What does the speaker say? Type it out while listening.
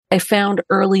I found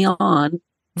early on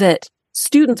that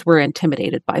students were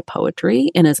intimidated by poetry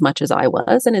in as much as I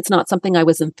was, and it's not something I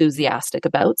was enthusiastic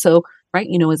about. So, right,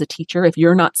 as a teacher, if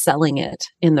you're not selling it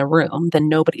in the room, then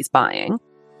nobody's buying.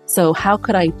 So how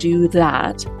could I do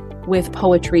that with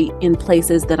poetry in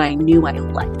places that I knew I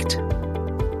liked?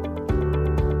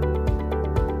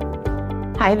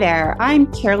 Hi there, I'm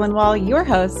Carolyn Wall, your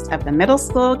host of the Middle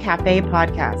School Cafe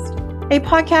podcast, a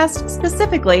podcast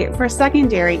specifically for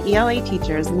secondary ELA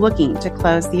teachers looking to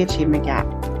close the achievement gap.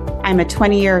 I'm a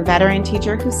 20-year veteran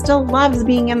teacher who still loves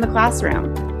being in the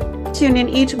classroom. Tune in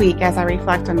each week as I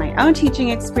reflect on my own teaching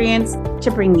experience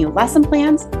to bring you lesson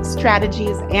plans,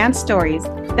 strategies, and stories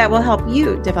that will help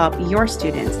you develop your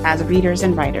students as readers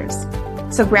and writers.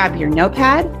 So grab your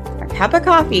notepad, a cup of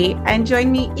coffee, and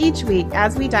join me each week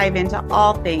as we dive into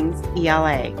all things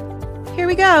ELA. Here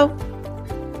we go.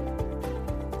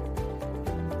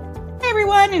 Hey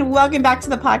everyone, and welcome back to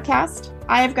the podcast.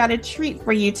 I have got a treat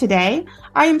for you today.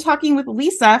 I am talking with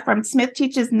Lesa from Smith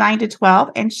Teaches 9 to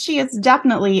 12, and she is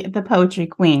definitely the poetry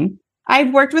queen.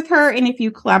 I've worked with her in a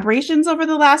few collaborations over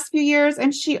the last few years,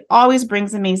 and she always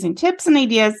brings amazing tips and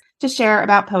ideas to share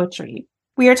about poetry.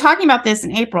 We are talking about this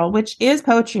in April, which is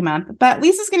Poetry Month, but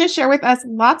Lisa's going to share with us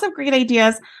lots of great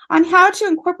ideas on how to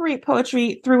incorporate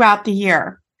poetry throughout the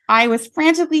year. I was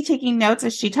frantically taking notes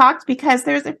as she talked because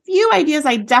there's a few ideas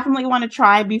I definitely want to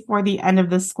try before the end of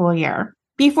the school year.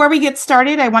 Before we get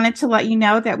started, I wanted to let you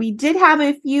know that we did have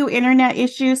a few internet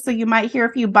issues, so you might hear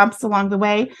a few bumps along the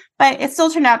way, but it still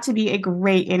turned out to be a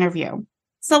great interview.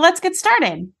 So let's get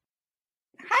started.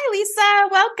 Hi, Lesa.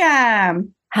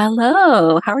 Welcome.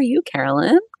 Hello. How are you,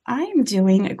 Carolyn? I'm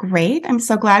doing great. I'm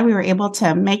so glad we were able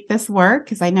to make this work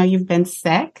because I know you've been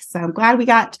sick. So I'm glad we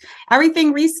got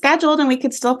everything rescheduled and we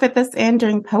could still fit this in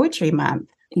during Poetry Month.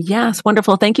 Yes,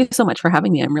 wonderful. Thank you so much for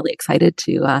having me. I'm really excited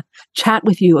to chat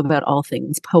with you about all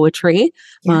things poetry.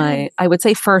 Yes. I would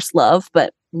say first love,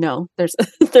 but no, there's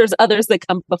there's others that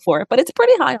come before it, but it's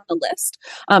pretty high on the list.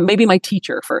 Maybe my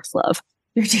teacher first love.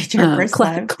 Your teacher first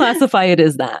love. Classify it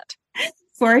as that.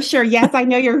 For sure. Yes, I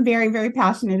know you're very, very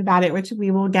passionate about it, which we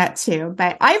will get to.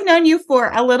 But I've known you for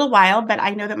a little while, but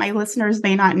I know that my listeners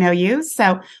may not know you.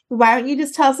 So why don't you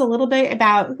just tell us a little bit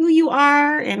about who you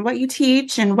are and what you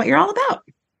teach and what you're all about?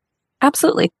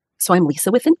 Absolutely. So I'm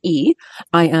Lesa with an E.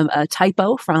 I am a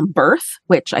typo from birth,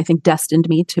 which I think destined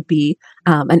me to be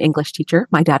an English teacher.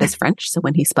 My dad is French, so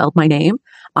when he spelled my name,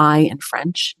 I in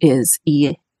French is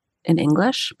E in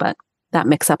English, but that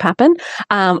mix-up happened.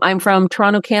 I'm from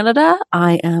Toronto, Canada.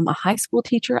 I am a high school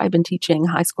teacher. I've been teaching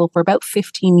high school for about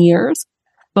 15 years.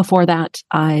 Before that,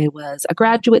 I was a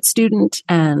graduate student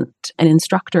and an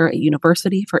instructor at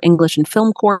university for English and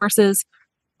film courses.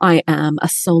 I am a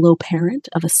solo parent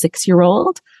of a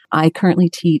 6-year-old. I currently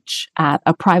teach at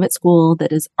a private school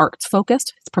that is arts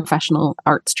focused. It's professional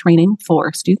arts training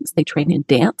for students. They train in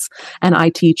dance, and I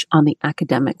teach on the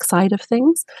academic side of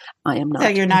things. I am not. So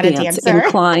you're not a dancer?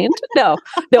 Inclined. No.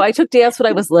 I took dance when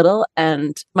I was little,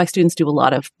 and my students do a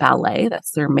lot of ballet.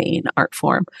 That's their main art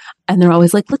form. And they're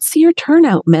always like, "Let's see your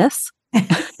turnout, miss."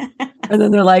 And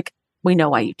then they're like, "We know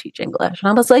why you teach English." And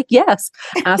I was like, yes,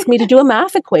 ask me to do a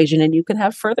math equation and you can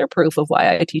have further proof of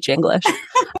why I teach English.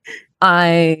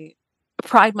 I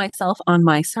pride myself on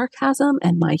my sarcasm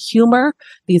and my humor.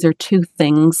 These are two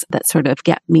things that sort of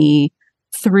get me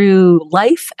through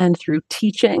life and through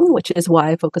teaching, which is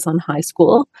why I focus on high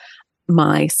school.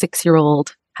 My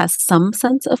 6-year-old has some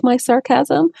sense of my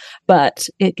sarcasm, but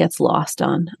it gets lost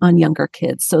on younger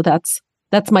kids. So that's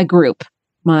my group,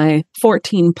 my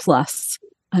 14 plus.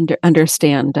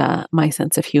 Understand my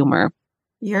sense of humor.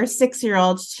 Your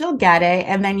 6-year-old, she'll get it.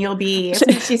 And then you'll be,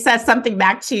 if she says something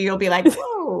back to you, you'll be like,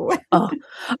 whoa. Oh.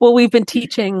 Well, we've been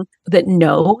teaching that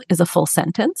no is a full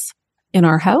sentence in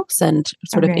our house and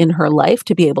sort of in her life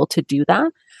to be able to do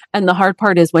that. And the hard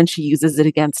part is when she uses it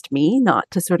against me, not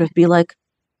to sort of be like,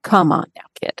 come on now,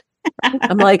 kid. Right?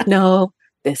 I'm like, no,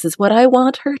 this is what I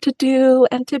want her to do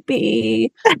and to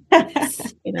be, but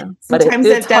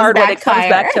it's hard when it comes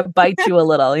back to bite you a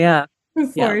little. Yeah.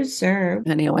 For sure.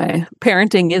 Anyway,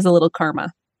 parenting is a little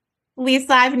karma.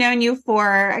 Lesa, I've known you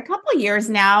for a couple of years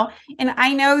now, and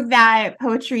I know that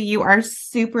poetry you are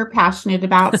super passionate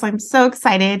about. So I'm so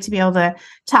excited to be able to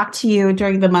talk to you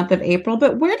during the month of April.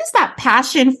 But where does that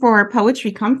passion for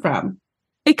poetry come from?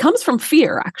 It comes from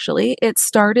fear, actually. It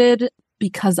started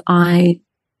because I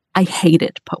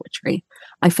hated poetry.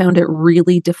 I found it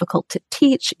really difficult to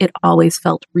teach. It always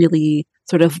felt really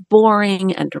sort of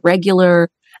boring and regular.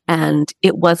 And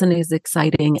it wasn't as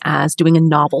exciting as doing a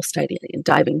novel study and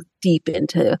diving deep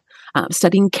into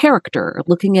studying character,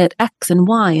 looking at X and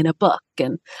Y in a book,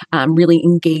 and really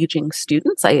engaging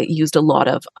students. I used a lot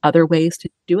of other ways to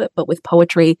do it, but with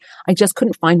poetry, I just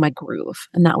couldn't find my groove.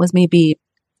 And that was maybe,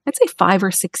 I'd say 5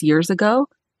 or 6 years ago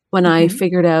when I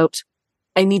figured out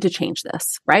I need to change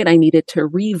this, right? I needed to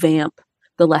revamp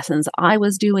the lessons I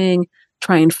was doing,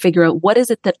 try and figure out what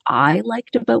is it that I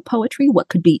liked about poetry, what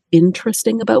could be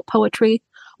interesting about poetry,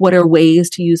 what are ways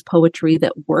to use poetry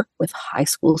that work with high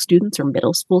school students or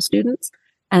middle school students.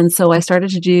 And so I started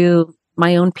to do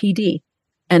my own PD.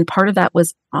 And part of that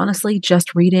was honestly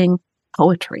just reading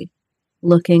poetry,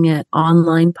 looking at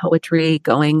online poetry,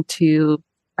 going to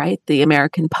the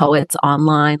American Poets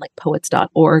online, like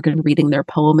poets.org, and reading their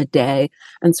poem a day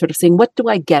and sort of saying, what do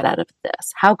I get out of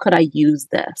this? How could I use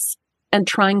this? And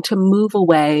trying to move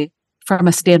away from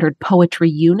a standard poetry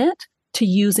unit to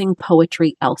using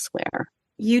poetry elsewhere.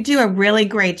 You do a really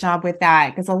great job with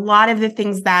that, because a lot of the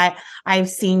things that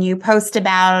I've seen you post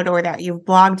about or that you've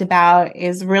blogged about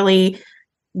is really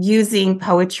using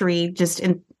poetry just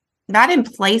not in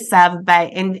place of,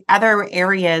 but in other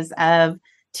areas of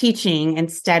teaching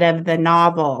instead of the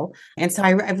novel. And so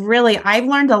I've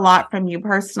learned a lot from you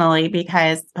personally,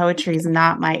 because poetry is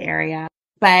not my area,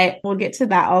 but we'll get to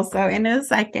that also in a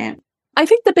second. I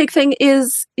think the big thing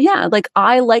is,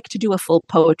 I like to do a full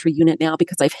poetry unit now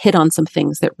because I've hit on some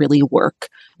things that really work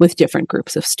with different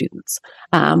groups of students.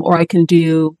 Or I can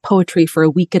do poetry for a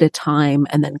week at a time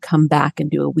and then come back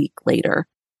and do a week later.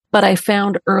 But I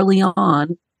found early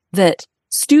on that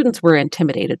students were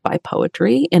intimidated by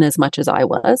poetry in as much as I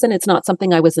was, and it's not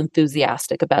something I was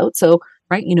enthusiastic about. So,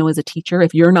 as a teacher,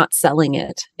 if you're not selling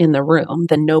it in the room,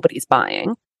 then nobody's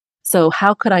buying. So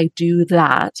how could I do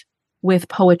that with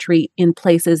poetry in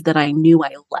places that I knew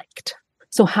I liked?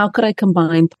 So how could I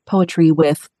combine poetry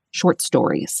with short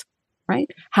stories, right?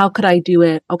 How could I do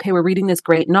it? Okay, we're reading this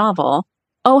great novel.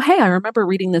 Oh, hey, I remember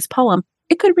reading this poem.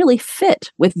 It could really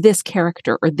fit with this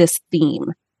character or this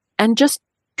theme, and just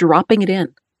dropping it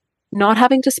in, not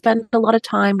having to spend a lot of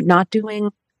time, not doing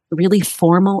really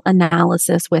formal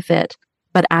analysis with it,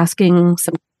 but asking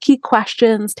some key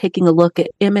questions, taking a look at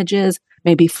images,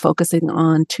 maybe focusing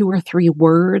on 2 or 3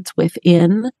 words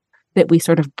within that we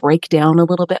sort of break down a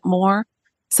little bit more.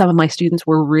 Some of my students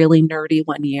were really nerdy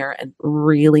one year and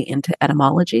really into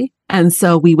etymology. And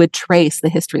so we would trace the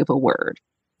history of a word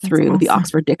through the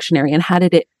Oxford Dictionary, and how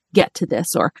did it get to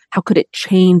this, or how could it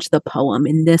change the poem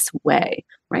in this way,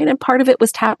 right? And part of it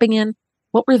was tapping in,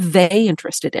 what were they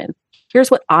interested in?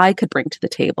 Here's what I could bring to the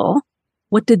table.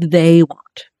 What did they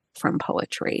want from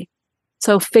poetry?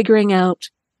 So figuring out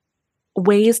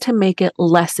ways to make it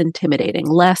less intimidating,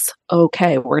 less,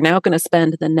 okay, we're now going to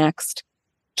spend the next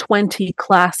 20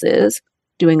 classes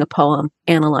doing a poem,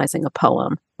 analyzing a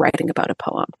poem, writing about a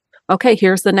poem. Okay,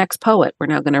 here's the next poet. We're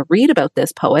now going to read about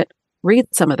this poet, read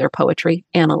some of their poetry,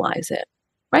 analyze it,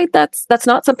 right? That's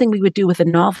not something we would do with a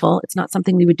novel. It's not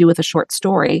something we would do with a short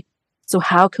story. So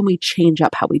how can we change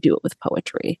up how we do it with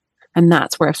poetry? And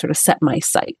that's where I've sort of set my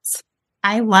sights.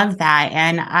 I love that.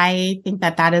 And I think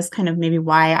that is kind of maybe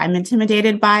why I'm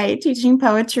intimidated by teaching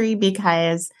poetry,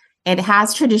 because it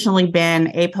has traditionally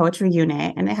been a poetry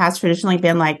unit, and it has traditionally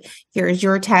been like, here's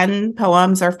your 10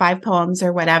 poems or 5 poems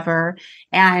or whatever.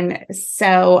 And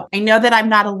so I know that I'm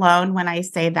not alone when I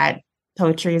say that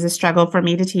poetry is a struggle for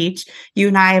me to teach. You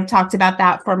and I have talked about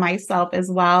that for myself as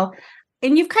well.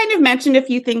 And you've kind of mentioned a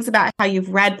few things about how you've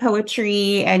read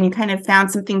poetry and you kind of found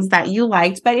some things that you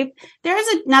liked. But if there's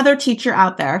another teacher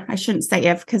out there, I shouldn't say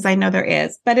if, because I know there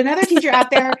is, but another teacher out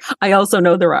there. I also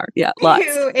know there are. Yeah, lots.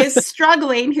 Who is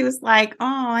struggling, who's like,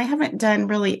 oh, I haven't done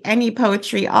really any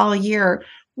poetry all year.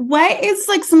 What is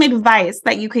like some advice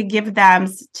that you could give them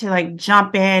to like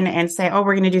jump in and say, oh,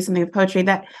 we're going to do something with poetry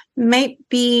that might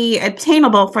be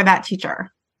attainable for that teacher?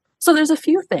 So there's a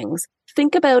few things.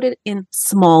 Think about it in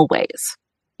small ways.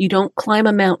 You don't climb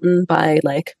a mountain by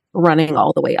like running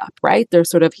all the way up, right? There's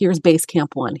sort of, here's base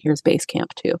camp 1, here's base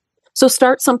camp 2. So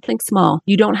start something small.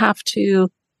 You don't have to,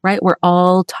 right? We're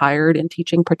all tired in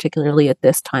teaching, particularly at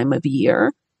this time of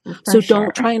year. So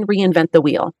don't try and reinvent the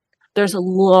wheel. There's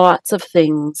lots of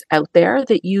things out there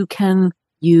that you can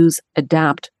use,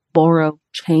 adapt, borrow,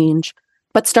 change,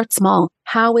 but start small.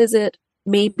 How is it?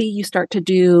 Maybe you start to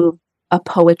do a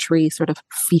poetry sort of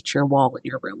feature wall in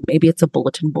your room. Maybe it's a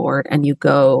bulletin board and you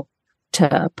go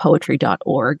to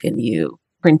poetry.org and you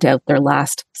print out their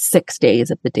last 6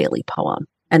 days of the daily poem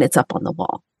and it's up on the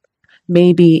wall.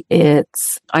 Maybe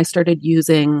I started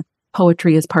using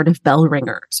poetry as part of bell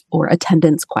ringers or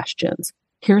attendance questions.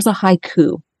 Here's a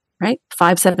haiku, right?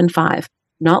 575,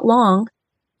 not long,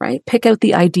 right? Pick out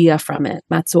the idea from it.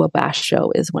 Matsuo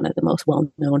Basho is one of the most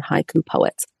well-known haiku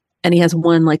poets. And he has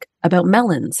one like about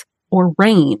melons or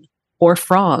rain or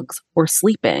frogs or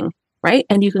sleeping, right?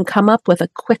 And you can come up with a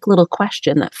quick little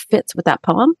question that fits with that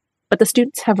poem, but the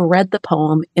students have read the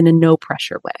poem in a no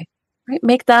pressure way, right?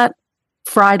 Make that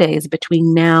Fridays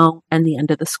between now and the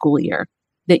end of the school year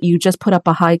that you just put up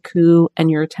a haiku and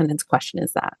your attendance question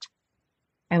is that.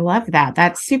 I love that.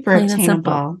 That's super Plain and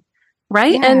simple, attainable.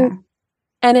 right? Yeah.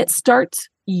 And it starts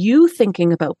you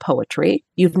thinking about poetry.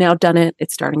 You've now done it.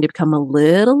 It's starting to become a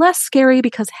little less scary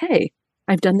because, hey,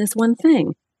 I've done this one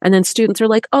thing. And then students are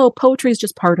like, oh, poetry is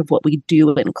just part of what we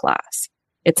do in class.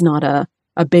 It's not a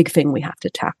big thing we have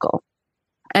to tackle.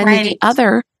 And Right. the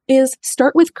other is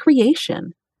start with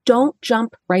creation. Don't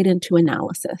jump right into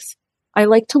analysis. I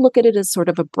like to look at it as sort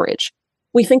of a bridge.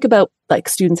 We think about like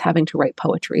students having to write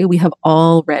poetry. We have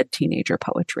all read teenager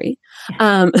poetry.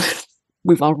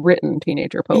 We've all written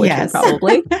teenager poetry, Yes.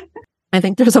 probably. I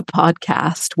think there's a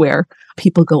podcast where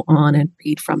people go on and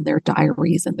read from their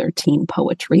diaries and their teen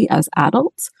poetry as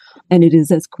adults, and it is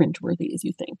as cringeworthy as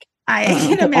you think. I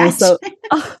can imagine.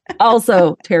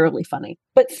 Also terribly funny.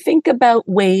 But think about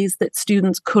ways that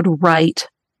students could write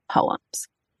poems.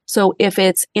 So if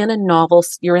it's in a novel,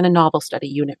 you're in a novel study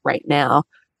unit right now,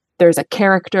 there's a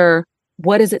character.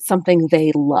 What is it something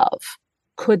they love?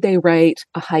 Could they write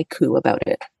a haiku about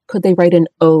it? Could they write an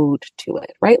ode to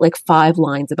it, right? Like 5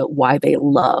 lines about why they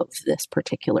love this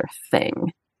particular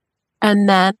thing. And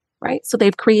then, right? So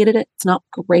they've created it. It's not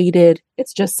graded.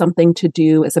 It's just something to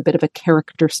do as a bit of a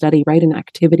character study, right? An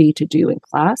activity to do in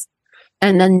class.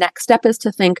 And then next step is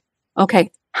to think,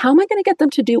 okay, how am I going to get them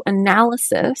to do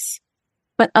analysis,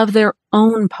 but of their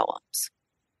own poems?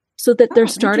 So that they're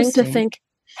starting to think,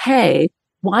 hey,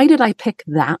 why did I pick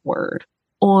that word?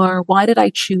 Or why did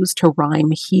I choose to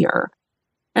rhyme here?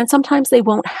 And sometimes they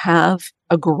won't have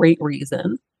a great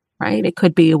reason, right? It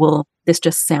could be, well, this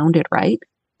just sounded right.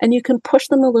 And you can push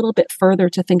them a little bit further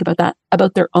to think about that,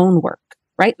 about their own work,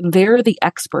 right? They're the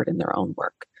expert in their own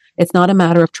work. It's not a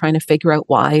matter of trying to figure out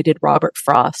why did Robert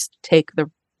Frost take the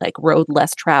road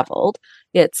less traveled.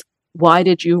 It's why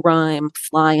did you rhyme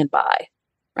flying by,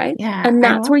 right? Yeah, and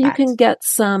that's where you can get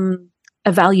some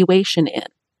evaluation in.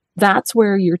 That's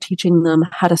where you're teaching them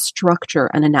how to structure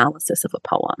an analysis of a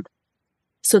poem.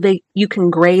 So you can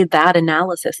grade that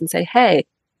analysis and say, hey,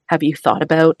 have you thought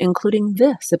about including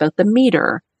this about the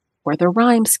meter or the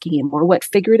rhyme scheme, or what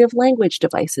figurative language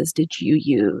devices did you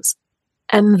use?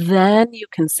 And then you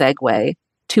can segue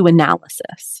to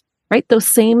analysis, right?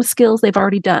 Those same skills they've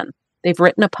already done. They've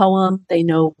written a poem. They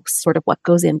know sort of what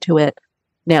goes into it.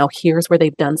 Now here's where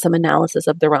they've done some analysis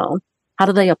of their own. How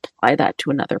do they apply that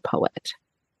to another poet?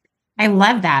 I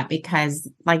love that because,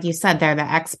 like you said, they're the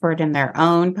expert in their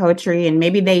own poetry, and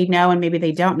maybe they know and maybe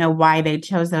they don't know why they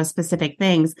chose those specific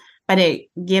things, but it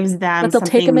gives them But they'll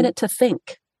take a minute to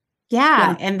think.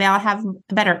 Yeah, and they'll have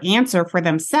a better answer for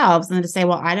themselves than to say,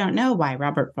 well, I don't know why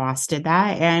Robert Frost did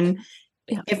that. And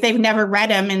if they've never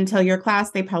read him until your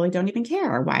class, they probably don't even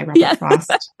care why Robert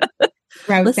Frost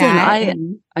wrote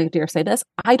that. I dare say this.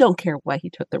 I don't care why he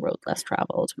took the road less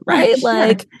traveled,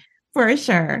 right? For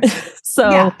sure.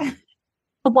 So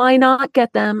why not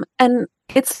get them? And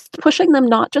it's pushing them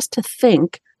not just to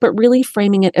think, but really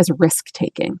framing it as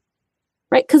risk-taking,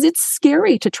 right? Because it's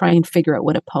scary to try and figure out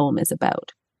what a poem is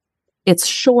about. It's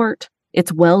short,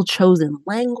 it's well-chosen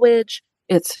language,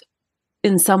 it's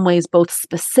in some ways both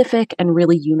specific and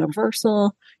really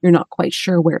universal. You're not quite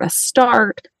sure where to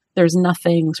start. There's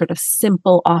nothing sort of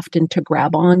simple often to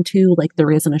grab onto, like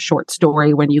there is in a short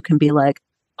story when you can be like,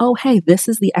 oh, hey, this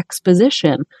is the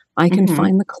exposition. I can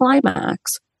find the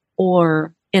climax.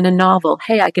 Or in a novel,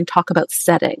 hey, I can talk about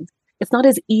setting. It's not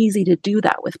as easy to do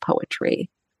that with poetry.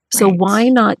 So why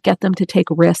not get them to take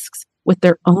risks with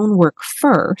their own work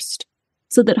first,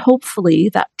 so that hopefully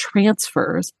that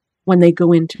transfers when they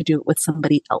go in to do it with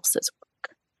somebody else's work.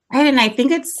 Right. And I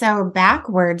think it's so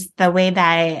backwards the way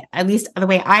that, at least the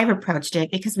way I've approached it,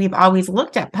 because we've always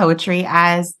looked at poetry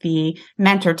as the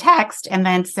mentor text and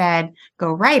then said,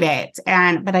 go write it.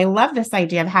 But I love this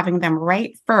idea of having them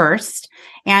write first.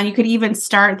 And you could even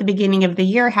start at the beginning of the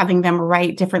year, having them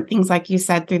write different things, like you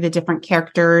said, through the different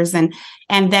characters. And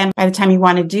then by the time you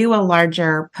want to do a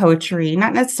larger poetry,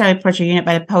 not necessarily a poetry unit,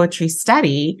 but a poetry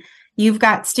study, you've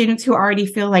got students who already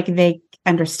feel like they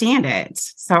understand it.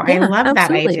 So I love that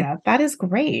idea. That is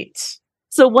great.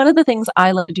 So one of the things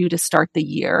I love to do to start the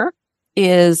year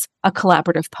is a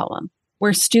collaborative poem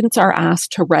where students are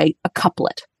asked to write a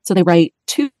couplet. So they write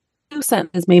two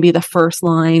sentences. Maybe the first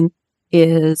line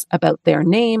is about their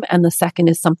name and the second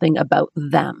is something about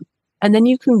them. And then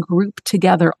you can group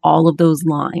together all of those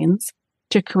lines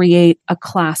to create a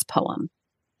class poem,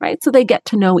 right? So they get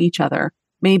to know each other.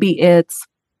 Maybe it's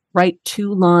write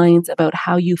 2 lines about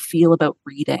how you feel about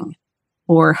reading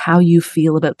or how you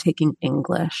feel about taking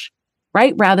English,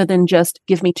 right? Rather than just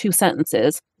give me 2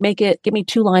 sentences, give me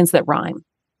 2 lines that rhyme.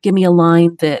 Give me a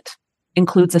line that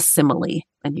includes a simile,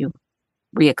 and you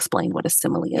re-explain what a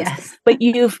simile is. Yes. But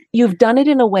you've done it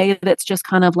in a way that's just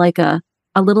kind of like a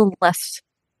little less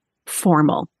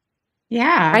formal.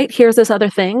 Yeah. Right? Here's this other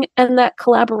thing. And that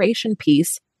collaboration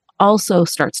piece also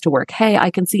starts to work. Hey,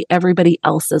 I can see everybody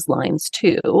else's lines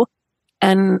too.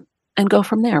 And go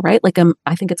from there, right? Like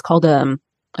I think it's called I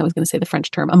was going to say the French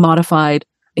term, a modified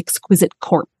exquisite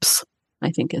corpse,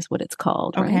 I think is what it's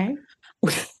called, Okay.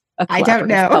 right? A I don't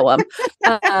know. poem.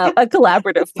 A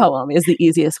collaborative poem is the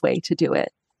easiest way to do it.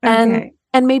 Okay.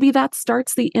 And maybe that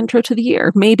starts the intro to the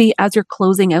year. Maybe as you're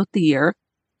closing out the year,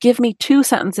 give me 2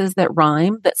 sentences that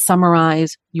rhyme, that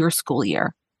summarize your school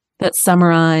year, that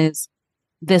summarize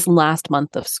this last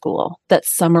month of school, that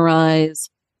summarize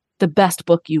the best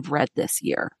book you've read this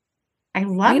year. I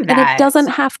love right? that. And it doesn't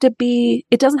have to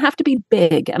be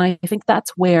big. And I think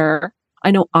that's where I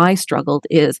know I struggled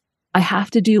is I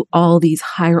have to do all these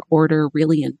higher order,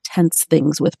 really intense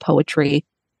things with poetry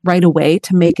right away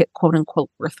to make it quote unquote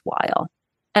worthwhile.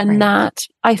 And that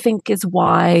I think is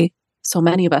why so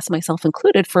many of us, myself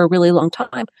included, for a really long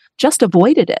time, just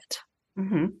avoided it.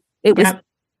 Mm-hmm. It was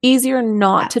easier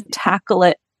not to tackle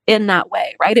it in that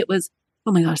way, right? It was,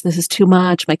 oh my gosh, this is too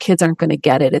much. My kids aren't going to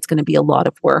get it. It's going to be a lot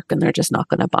of work and they're just not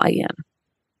going to buy in.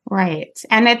 Right.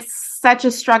 And it's such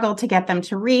a struggle to get them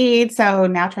to read. So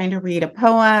now trying to read a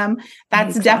poem,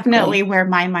 that's definitely where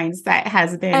my mindset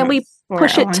has been. And we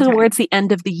push it towards the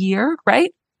end of the year,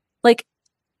 right? Like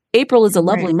April is a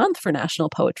lovely month for National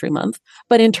Poetry Month.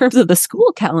 But in terms of the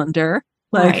school calendar,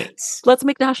 like let's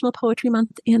make National Poetry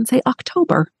Month in, say,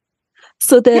 October.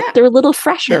 So that they're a little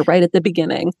fresher right at the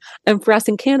beginning. And for us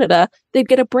in Canada, they'd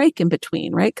get a break in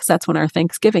between, right? Because that's when our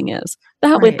Thanksgiving is.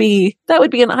 That would be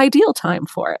an ideal time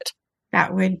for it.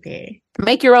 That would be.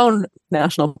 Make your own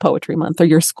National Poetry Month or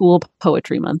your school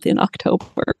poetry month in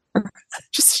October.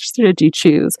 Just should you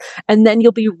choose. And then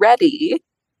you'll be ready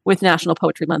with National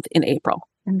Poetry Month in April.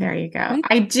 And there you go. Right?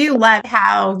 I do love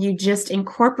how you just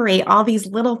incorporate all these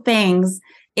little things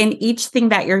in each thing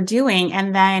that you're doing,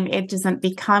 and then it doesn't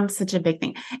become such a big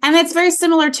thing. And it's very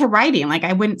similar to writing. Like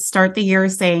I wouldn't start the year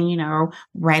saying,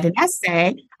 write an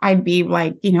essay. I'd be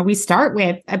like, we start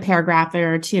with a paragraph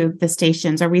or 2 of the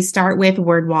stations, or we start with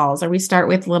word walls, or we start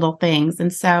with little things.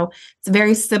 And so it's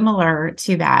very similar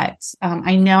to that.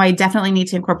 I know I definitely need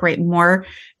to incorporate more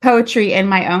poetry in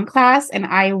my own class. And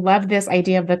I love this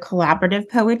idea of the collaborative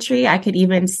poetry. I could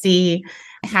even see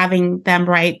having them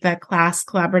write the class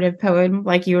collaborative poem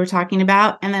like you were talking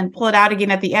about, and then pull it out again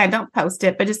at the end. Don't post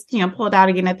it, but just, pull it out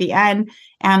again at the end,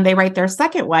 and they write their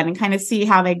second one and kind of see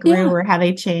how they grew or how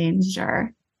they changed.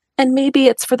 And maybe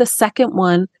it's for the second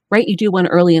one, right? You do one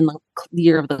early in the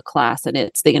year of the class and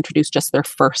they introduce just their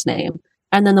first name.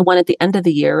 And then the one at the end of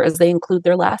the year is they include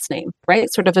their last name,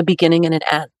 right? Sort of a beginning and an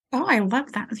end. Oh, I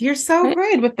love that. You're so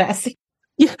good with this.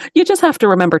 You just have to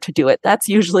remember to do it. That's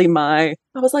usually I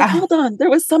was like, hold on,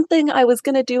 there was something I was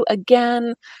going to do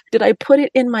again. Did I put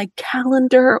it in my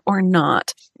calendar or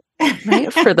not?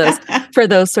 Right? For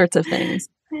those sorts of things.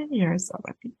 You're so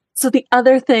lucky. So the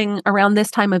other thing around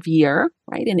this time of year,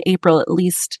 right, in April, at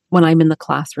least when I'm in the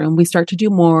classroom, we start to do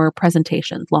more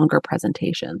presentations, longer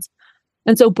presentations.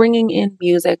 And so bringing in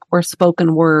music or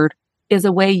spoken word is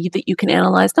a way that you can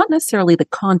analyze not necessarily the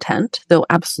content, though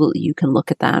absolutely you can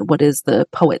look at that. What is the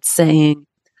poet saying?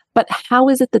 But how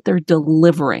is it that they're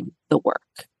delivering the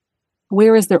work?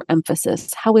 Where is their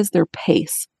emphasis? How is their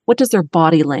pace? What does their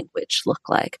body language look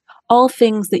like? All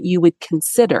things that you would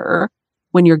consider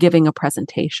when you're giving a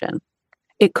presentation.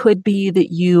 It could be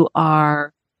that you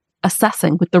are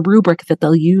assessing with the rubric that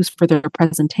they'll use for their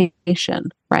presentation,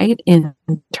 right? In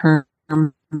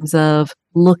terms of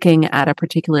looking at a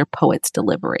particular poet's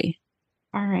delivery.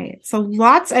 All right. So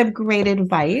lots of great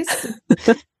advice.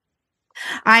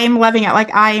 I'm loving it.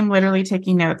 Like I am literally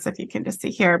taking notes, if you can just see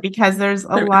here, because there's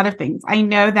a lot of things. I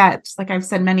know that, like I've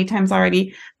said many times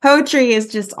already, poetry has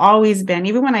just always been,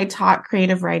 even when I taught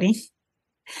creative writing,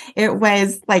 it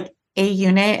was like a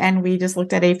unit and we just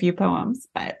looked at a few poems.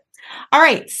 But all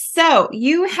right. So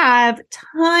you have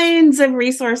tons of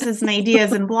resources and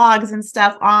ideas and blogs and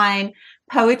stuff on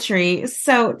poetry.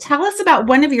 So tell us about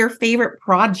one of your favorite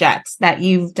projects that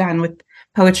you've done with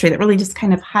poetry that really just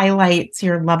kind of highlights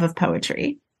your love of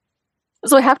poetry.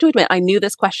 So I have to admit, I knew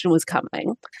this question was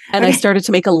coming and I started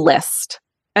to make a list.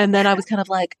 And then I was kind of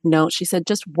like, no, she said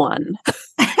just one.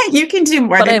 You can do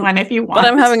more than one if you want. But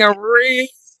I'm having a really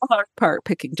hard part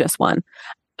picking just one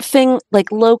thing,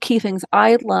 like low key things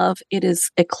I love. It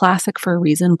is a classic for a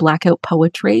reason, blackout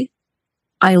poetry.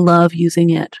 I love using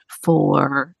it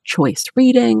for choice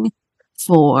reading,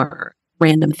 for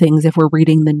random things if we're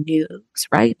reading the news,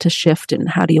 right? To shift and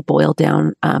how do you boil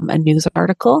down a news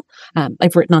article.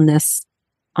 I've written on this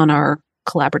on our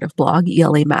collaborative blog,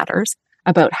 ELA Matters,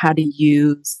 about how to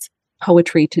use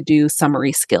poetry to do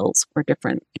summary skills or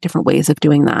different ways of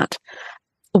doing that.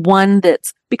 One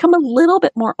that's become a little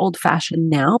bit more old fashioned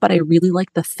now, but I really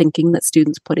like the thinking that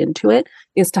students put into it,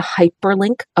 is to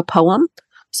hyperlink a poem.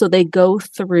 So they go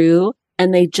through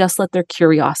and they just let their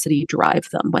curiosity drive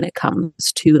them when it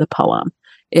comes to the poem.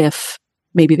 If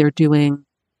maybe they're doing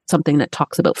something that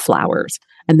talks about flowers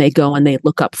and they go and they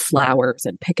look up flowers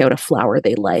and pick out a flower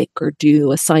they like, or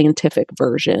do a scientific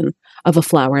version of a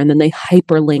flower, and then they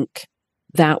hyperlink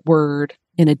that word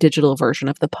in a digital version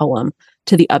of the poem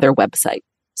to the other website.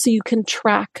 So you can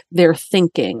track their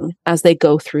thinking as they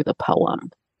go through the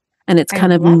poem. And it's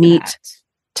kind of neat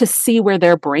to see where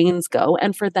their brains go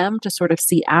and for them to sort of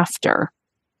see after,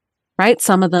 right?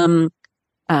 Some of them,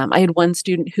 I had one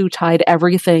student who tied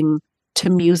everything to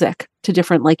music, to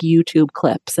different like YouTube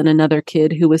clips, and another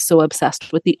kid who was so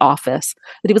obsessed with The Office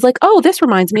that he was like, oh, this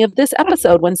reminds me of this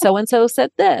episode when so-and-so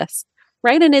said this,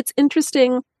 right? And it's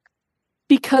interesting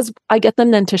because I get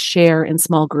them then to share in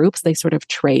small groups. They sort of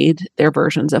trade their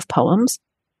versions of poems.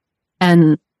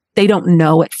 And they don't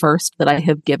know at first that I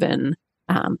have given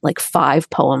like 5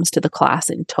 poems to the class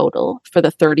in total for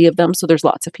the 30 of them. So there's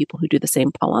lots of people who do the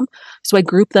same poem. So I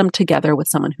group them together with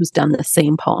someone who's done the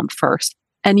same poem first.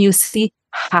 And you see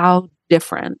how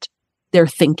different their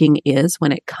thinking is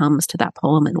when it comes to that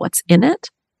poem and what's in it.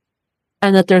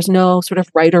 And that there's no sort of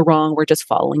right or wrong. We're just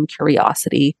following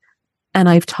curiosity. And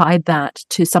I've tied that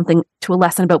to something, to a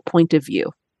lesson about point of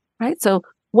view, right? So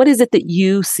what is it that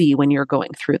you see when you're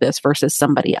going through this versus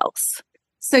somebody else?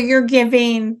 So you're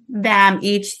giving them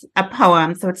each a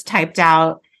poem, so it's typed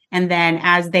out. And then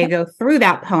as they go through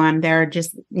that poem, they're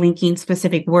just linking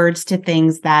specific words to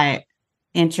things that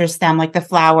interest them, like the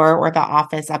flower or the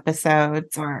Office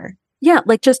episodes, or... Yeah,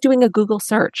 like just doing a Google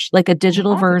search, like a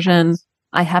digital version.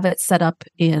 I have it set up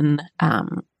in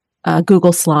a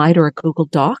Google Slide or a Google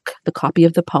Doc, the copy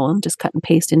of the poem, just cut and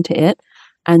paste into it.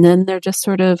 And then they're just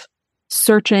sort of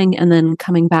searching and then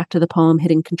coming back to the poem,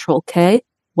 hitting Control K.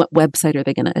 What website are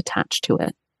they going to attach to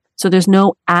it? So there's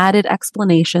no added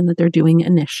explanation that they're doing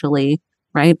initially,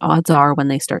 right? Odds are when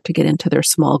they start to get into their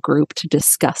small group to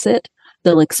discuss it,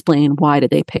 they'll explain why did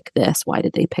they pick this? Why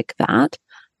did they pick that?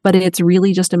 But it's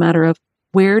really just a matter of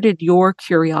where did your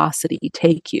curiosity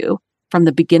take you from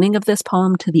the beginning of this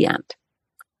poem to the end?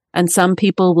 And some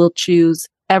people will choose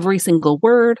every single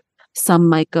word. Some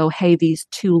might go, hey, these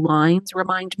 2 lines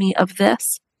remind me of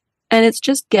this. And it's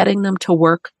just getting them to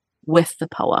work with the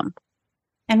poem.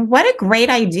 And what a great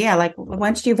idea. Like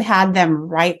once you've had them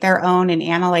write their own and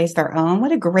analyze their own,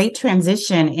 what a great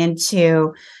transition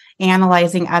into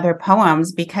analyzing other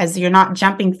poems, because you're not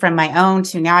jumping from my own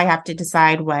to now I have to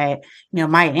decide what,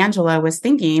 Maya Angelou was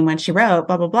thinking when she wrote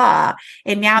blah, blah, blah.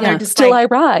 And now they're just still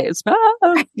like, I rise.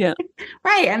 Yeah.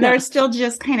 Right. And they're still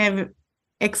just kind of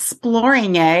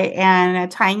exploring it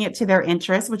and tying it to their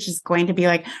interests, which is going to be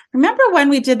like, remember when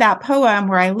we did that poem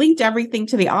where I linked everything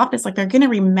to The Office? Like they're going to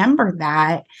remember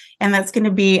that. And that's going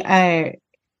to be a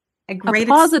great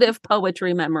positive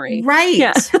poetry memory. Right.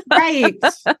 Yeah. Right.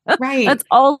 That's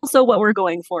also what we're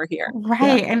going for here.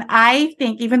 Right. Yeah. And I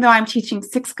think even though I'm teaching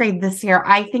 6th grade this year,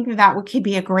 I think that could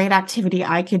be a great activity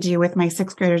I could do with my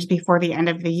 6th graders before the end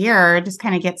of the year. Just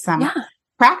kind of get some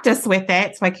practice with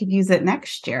it so I could use it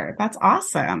next year. That's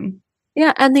awesome.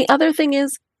 Yeah. And the other thing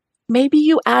is maybe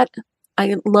you add,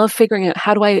 I love figuring out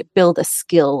how do I build a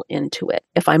skill into it?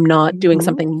 If I'm not doing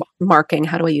something marking,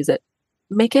 how do I use it?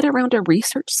 Make it around a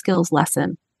research skills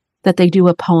lesson that they do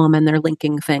a poem and they're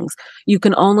linking things. You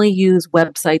can only use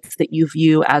websites that you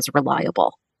view as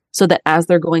reliable, so that as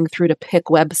they're going through to pick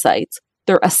websites,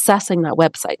 they're assessing that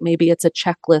website. Maybe it's a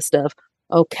checklist of,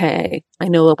 okay, I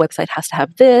know a website has to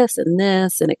have this, and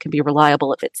it can be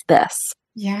reliable if it's this.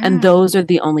 Yeah. And those are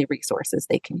the only resources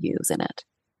they can use in it.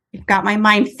 You've got my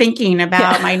mind thinking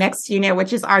about my next unit,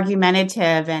 which is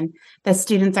argumentative, and the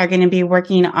students are going to be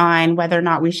working on whether or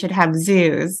not we should have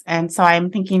zoos. And so I'm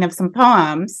thinking of some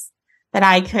poems that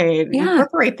I could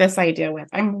incorporate this idea with.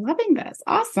 I'm loving this.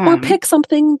 Awesome. Or pick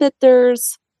something that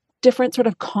there's different sort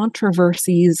of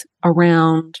controversies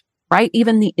around, right?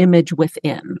 Even the image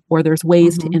within, or there's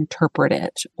ways to interpret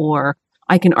it, or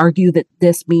I can argue that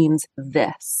this means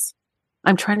this.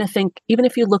 I'm trying to think, even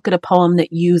if you look at a poem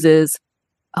that uses,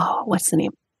 what's the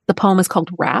name? The poem is called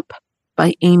Rap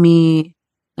by Amy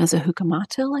as a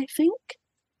hukamatil, I think.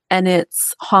 And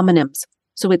it's homonyms.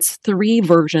 So it's three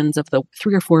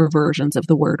or four versions of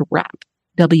the word wrap,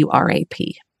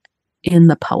 W-R-A-P, in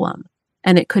the poem.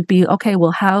 And it could be, okay,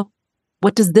 well,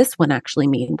 what does this one actually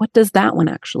mean? What does that one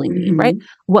actually mean, right?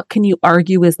 What can you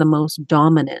argue is the most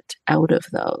dominant out of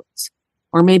those?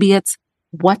 Or maybe it's,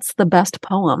 what's the best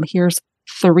poem? Here's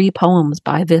 3 poems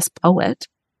by this poet.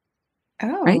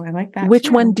 Oh, right? I like that. Which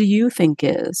too. one do you think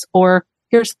is? Or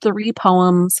here's 3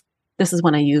 poems. This is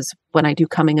when I do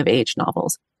coming of age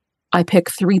novels. I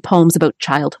pick 3 poems about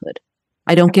childhood.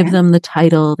 I don't give them the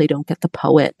title. They don't get the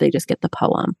poet. They just get the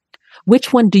poem.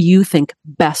 Which one do you think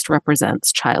best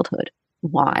represents childhood?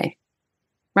 Why?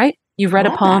 Right? You've read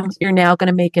a poem. You're now going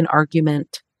to make an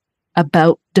argument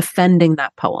about defending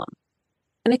that poem.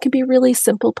 And it can be really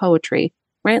simple poetry,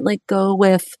 right? Like go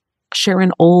with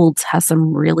Sharon Olds has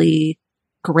some really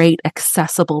great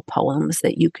accessible poems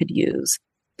that you could use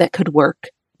that could work.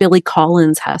 Billy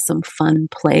Collins has some fun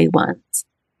play ones.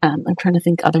 I'm trying to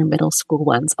think other middle school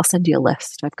ones. I'll send you a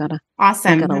list. I've got a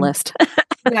list.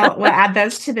 We'll add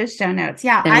those to the show notes.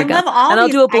 Yeah, I love all. And I'll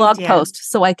do a blog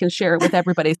post so I can share it with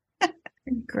everybody.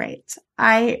 Great.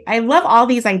 I love all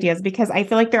these ideas because I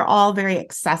feel like they're all very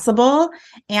accessible,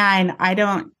 and I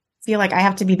don't feel like I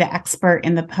have to be the expert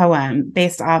in the poem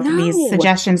based off these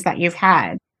suggestions that you've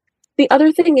had. The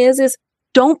other thing is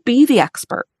don't be the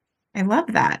expert. I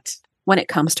love that. When it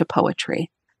comes to poetry,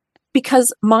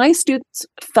 because my students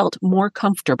felt more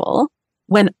comfortable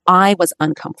when I was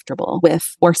uncomfortable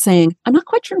with or saying, I'm not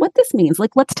quite sure what this means.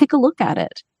 Like, let's take a look at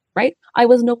it, right? I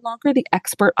was no longer the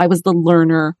expert. I was the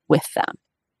learner with them.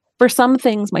 For some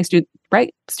things, my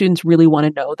students really want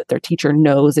to know that their teacher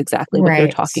knows exactly what they're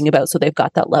talking about. So they've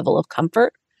got that level of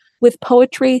comfort. With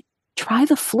poetry, try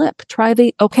the flip,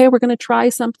 okay, we're going to try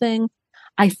something.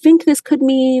 I think this could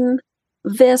mean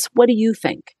this. What do you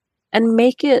think? And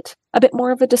make it a bit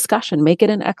more of a discussion, make it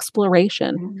an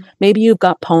exploration. Maybe you've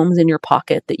got poems in your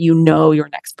pocket that you know you're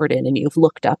an expert in and you've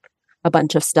looked up a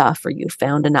bunch of stuff or you've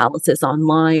found analysis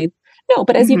online. No,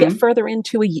 but as you get further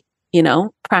into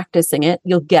practicing it,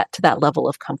 you'll get to that level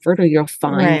of comfort or you'll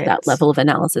find that level of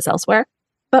analysis elsewhere.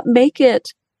 But make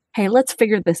it, hey, let's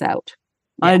figure this out.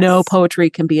 Yes. I know poetry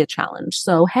can be a challenge.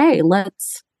 So, hey,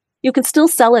 you can still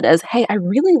sell it as, hey, I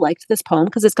really liked this poem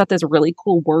because it's got this really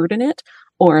cool word in it,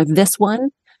 or this one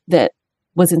that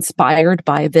was inspired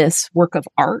by this work of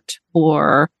art,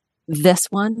 or this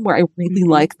one where I really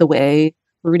like the way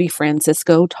Rudy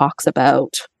Francisco talks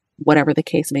about whatever the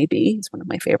case may be. He's one of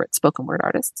my favorite spoken word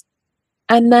artists.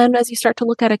 And then as you start to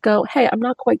look at it, go, hey, I'm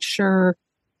not quite sure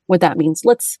what that means.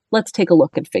 Let's take a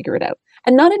look and figure it out.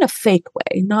 And not in a fake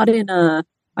way, not in a,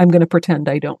 I'm going to pretend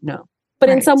I don't know. But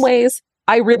in some ways,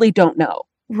 I really don't know.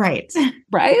 Right?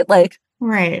 Like,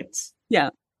 yeah.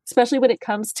 Especially when it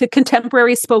comes to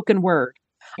contemporary spoken word.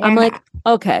 Yeah. I'm like,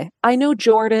 okay, I know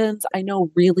Jordans. I know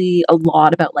really a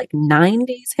lot about like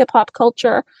 90s hip hop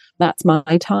culture. That's my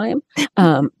time.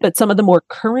 But some of the more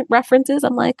current references,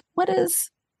 I'm like, what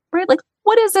does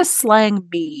this slang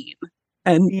mean?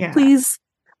 And please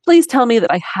tell me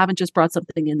that I haven't just brought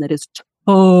something in that is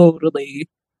totally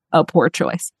a poor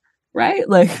choice. Right?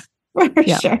 Like, for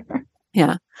sure.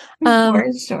 Yeah. For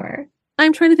sure.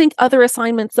 I'm trying to think other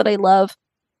assignments that I love.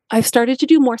 I've started to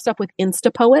do more stuff with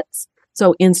Insta poets.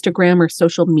 So Instagram or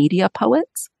social media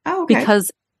poets. Oh, okay.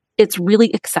 Because it's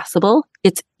really accessible.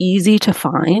 It's easy to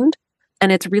find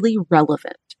and it's really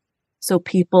relevant. So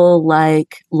people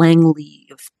like Lang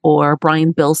Leave or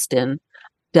Brian Bilston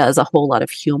does a whole lot of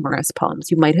humorous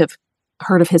poems. You might have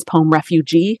heard of his poem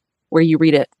Refugee, where you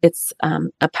read it. It's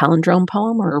a palindrome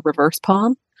poem or a reverse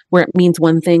poem, where it means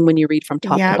one thing when you read from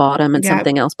top to bottom and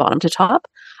something else bottom to top.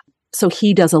 So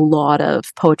he does a lot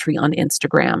of poetry on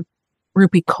Instagram.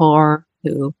 Rupi Kaur,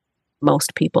 who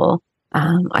most people,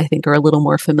 I think, are a little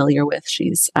more familiar with.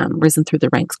 She's risen through the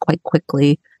ranks quite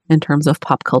quickly in terms of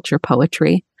pop culture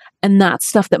poetry. And that's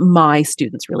stuff that my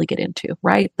students really get into,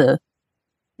 right?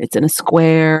 It's in a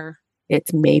square.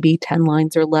 It's maybe 10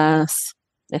 lines or less.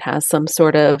 It has some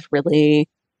sort of really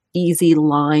easy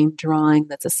line drawing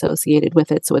that's associated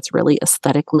with it. So it's really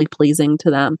aesthetically pleasing to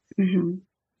them. Mm-hmm.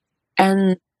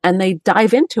 And they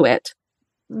dive into it.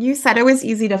 You said it was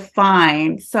easy to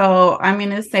find. So I'm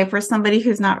going to say for somebody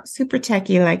who's not super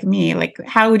techie like me, like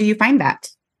how do you find that?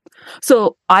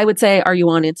 So I would say, are you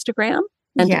on Instagram?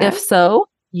 And if so,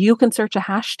 you can search a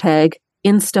hashtag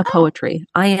Insta Poetry,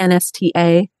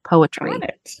 INSTA Poetry. Got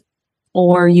it.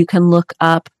 Or you can look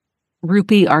up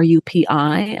Rupi,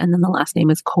 R-U-P-I, and then the last name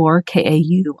is Kaur,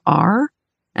 K-A-U-R.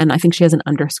 And I think she has an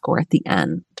underscore at the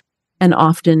end. And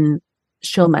often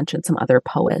she'll mention some other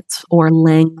poets or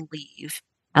Lang Leave,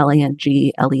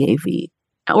 L-A-N-G-L-E-A-V.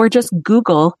 or just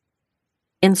Google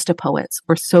Insta poets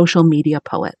or social media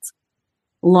poets.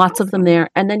 Lots of them there.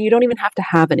 And then you don't even have to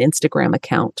have an Instagram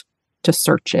account to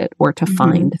search it or to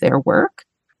find their work,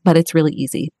 but it's really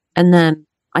easy. And then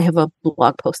I have a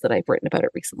blog post that I've written about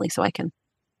it recently, so I can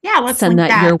let's send link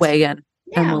that your way and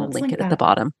we'll let's link it that. at the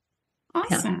bottom.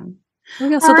 Awesome.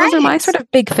 Yeah. So those are my sort of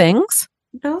big things.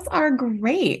 Those are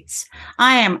great.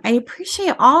 I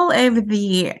appreciate all of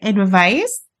the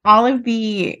advice, all of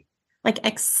the like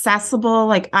accessible,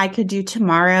 like I could do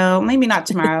tomorrow, maybe not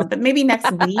tomorrow, but maybe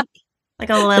next week, like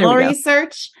a little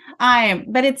research.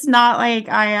 But it's not like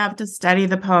I have to study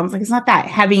the poems. Like it's not that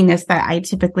heaviness that I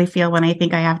typically feel when I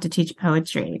think I have to teach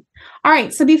poetry. All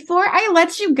right. So before I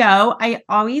let you go, I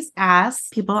always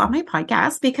ask people on my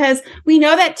podcast, because we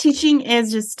know that teaching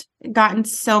is just gotten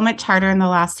so much harder in the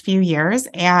last few years,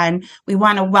 and we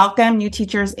want to welcome new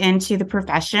teachers into the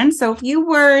profession. So if you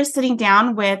were sitting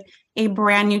down with a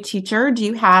brand new teacher, do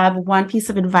you have one piece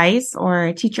of advice or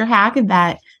a teacher hack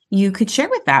that you could share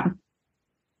with them?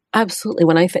 Absolutely.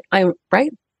 When I'm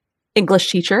English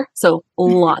teacher, so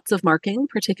lots of marking,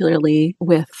 particularly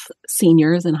with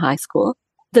seniors in high school.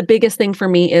 The biggest thing for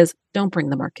me is don't bring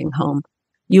the marking home.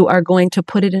 You are going to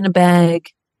put it in a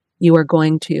bag. You are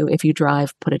going to, if you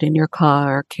drive, put it in your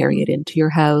car, carry it into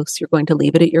your house. You're going to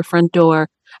leave it at your front door,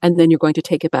 and then you're going to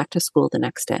take it back to school the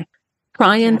next day.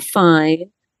 Try and find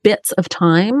bits of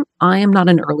time. I am not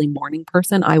an early morning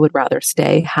person. I would rather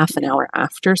stay half an hour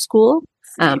after school.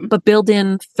 But build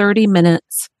in 30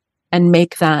 minutes and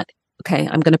make that, okay,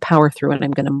 I'm going to power through and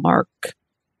I'm going to mark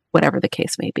whatever the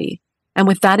case may be. And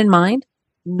with that in mind,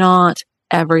 not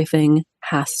everything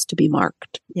has to be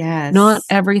marked. Yes. Not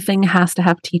everything has to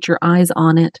have teacher eyes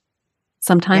on it.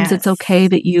 Sometimes it's okay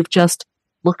that you've just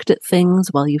looked at things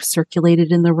while you've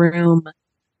circulated in the room,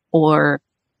 or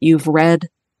you've read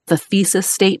the thesis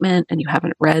statement and you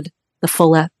haven't read the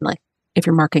full, if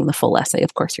you're marking the full essay,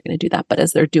 of course, you're going to do that. But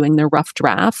as they're doing their rough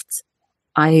drafts,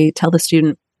 I tell the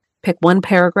student, pick one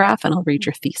paragraph and I'll read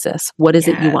your thesis. What is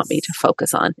it you want me to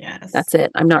focus on? Yes. That's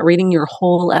it. I'm not reading your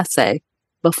whole essay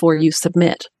before you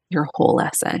submit your whole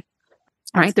essay.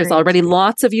 All right. There's already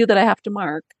lots of you that I have to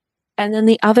mark. And then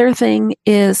the other thing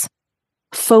is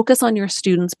focus on your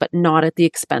students, but not at the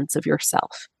expense of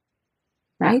yourself.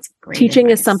 Right? Teaching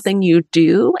is something you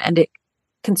do, and it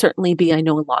can certainly be, I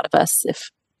know a lot of us,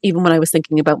 even when I was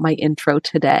thinking about my intro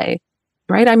today,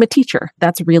 right? I'm a teacher.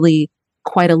 That's really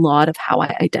quite a lot of how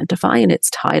I identify, and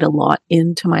it's tied a lot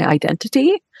into my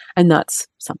identity. And that's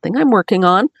something I'm working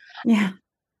on. Yeah.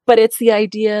 But it's the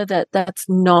idea that that's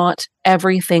not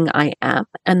everything I am.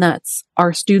 And that's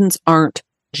our students aren't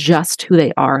just who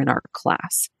they are in our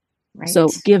class. Right. So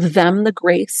give them the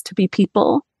grace to be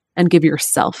people, and give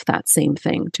yourself that same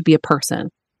thing to be a person.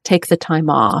 Take the time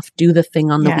off, do the thing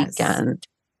on the weekend.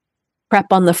 Prep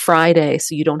on the Friday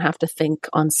so you don't have to think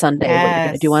on Sunday what you're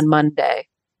going to do on Monday,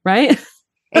 right?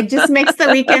 It just makes the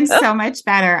weekend so much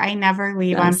better. I never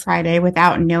leave on Friday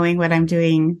without knowing what I'm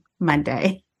doing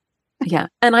Monday. Yeah.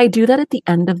 And I do that at the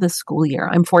end of the school year.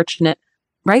 I'm fortunate,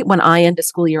 right? When I end a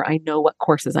school year, I know what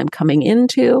courses I'm coming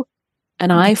into,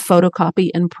 and I photocopy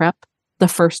and prep the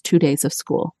first 2 days of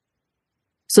school.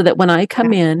 So that when I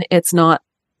come in, it's not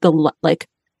the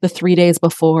 3 days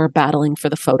before battling for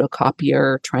the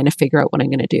photocopier, trying to figure out what I'm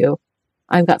going to do.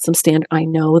 I've got some standard. I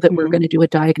know that we're going to do a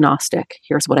diagnostic.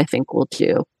 Here's what I think we'll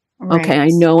do. Right. Okay. I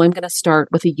know I'm going to start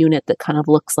with a unit that kind of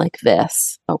looks like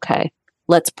this. Okay.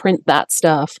 Let's print that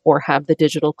stuff or have the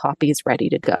digital copies ready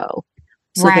to go.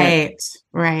 So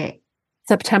right.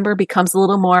 September becomes a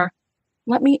little more,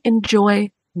 let me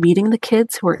enjoy meeting the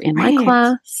kids who are in my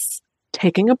class,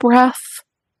 taking a breath,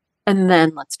 and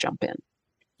then let's jump in.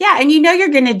 Yeah. And you're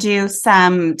going to do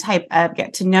some type of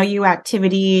get to know you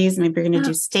activities. Maybe you're going to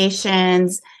do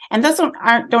stations. And those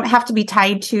don't have to be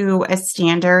tied to a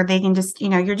standard. They can just,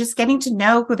 you're just getting to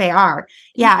know who they are.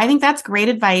 Yeah. I think that's great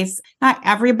advice. Not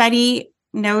everybody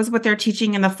knows what they're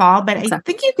teaching in the fall, but I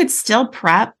think you could still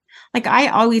prep. Like I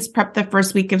always prep the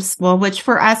first week of school, which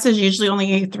for us is usually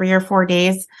only 3 or 4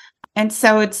 days. And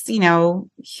so it's,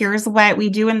 here's what we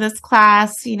do in this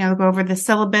class, go over the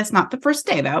syllabus, not the first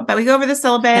day though, but we go over the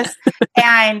syllabus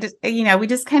and, we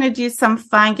just kind of do some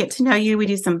fun, get to know you. We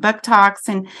do some book talks.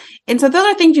 And so those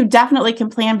are things you definitely can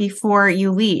plan before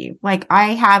you leave. Like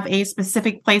I have a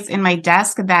specific place in my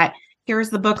desk that here's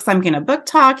the books I'm going to book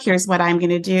talk. Here's what I'm going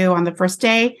to do on the first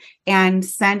day, and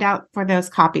send out for those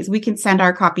copies. We can send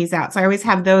our copies out. So I always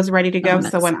have those ready to go.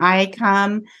 Nice. So when I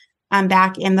come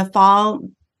back in the fall,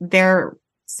 they're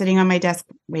sitting on my desk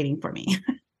waiting for me.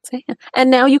 And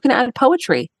now you can add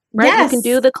poetry. right? You Yes. can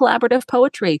do the collaborative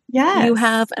poetry. Yes. You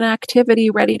have an activity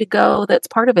ready to go that's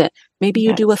part of it. Maybe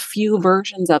you do a few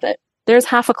versions of it. There's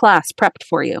half a class prepped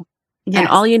for you. Yes. And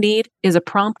all you need is a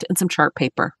prompt and some chart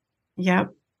paper. Yep.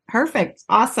 Perfect.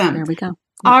 Awesome. There we go.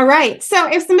 All right. So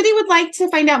if somebody would like to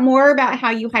find out more about how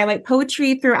you highlight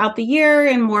poetry throughout the year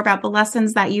and more about the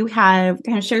lessons that you have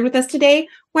kind of shared with us today,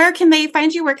 where can they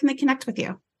find you? Where can they connect with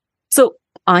you? So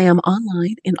I am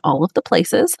online in all of the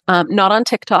places, not on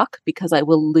TikTok because I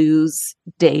will lose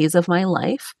days of my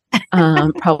life,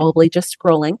 probably just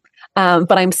scrolling.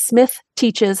 But I'm Smith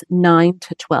Teaches 9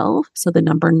 to 12. So the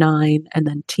number 9 and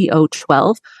then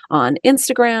TO12 on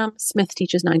Instagram,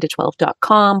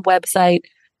 smichteaches9to12.com website,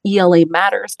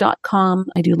 elamatters.com.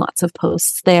 I do lots of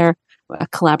posts there, a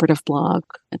collaborative blog.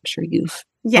 I'm sure you've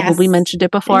probably mentioned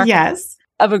it before. Yes.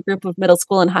 Of a group of middle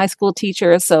school and high school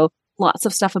teachers. So lots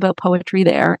of stuff about poetry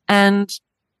there. And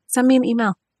send me an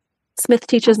email,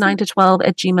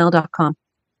 smichteaches9to12@gmail.com.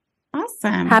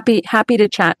 Awesome. Happy to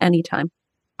chat anytime.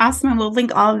 Awesome. And we'll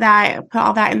link all of that, put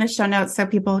all that in the show notes so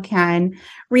people can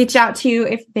reach out to you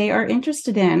if they are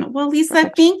interested in. Well, Lesa,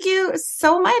 Perfect. Thank you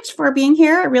so much for being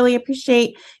here. I really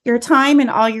appreciate your time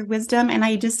and all your wisdom. And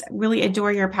I just really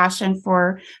adore your passion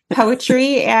for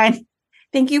poetry. And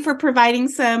thank you for providing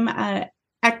some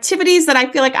activities that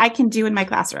I feel like I can do in my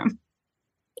classroom.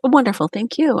 Wonderful.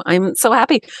 Thank you. I'm so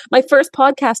happy. My first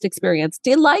podcast experience.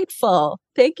 Delightful.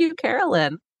 Thank you,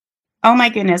 Carolyn. Oh my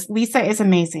goodness. Lesa is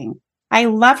amazing. I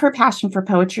love her passion for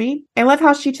poetry. I love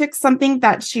how she took something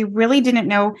that she really didn't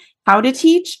know how to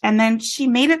teach, and then she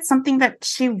made it something that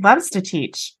she loves to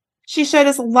teach. She showed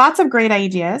us lots of great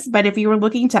ideas, but if you were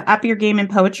looking to up your game in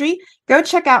poetry, go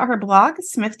check out her blog,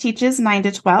 Smith Teaches 9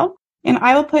 to 12, and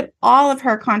I will put all of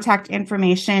her contact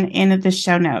information in the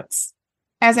show notes.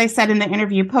 As I said in the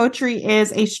interview, poetry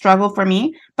is a struggle for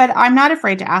me, but I'm not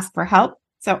afraid to ask for help.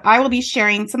 So I will be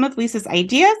sharing some of Lesa's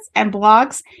ideas and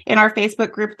blogs in our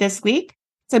Facebook group this week.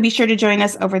 So be sure to join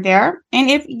us over there. And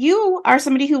if you are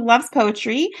somebody who loves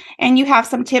poetry and you have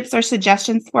some tips or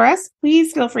suggestions for us,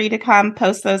 please feel free to come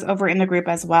post those over in the group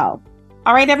as well.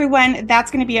 All right, everyone,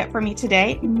 that's going to be it for me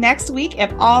today. Next week,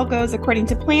 if all goes according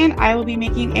to plan, I will be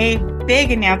making a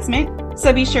big announcement.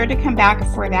 So be sure to come back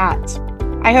for that.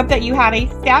 I hope that you have a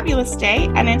fabulous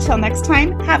day. And until next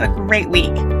time, have a great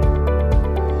week.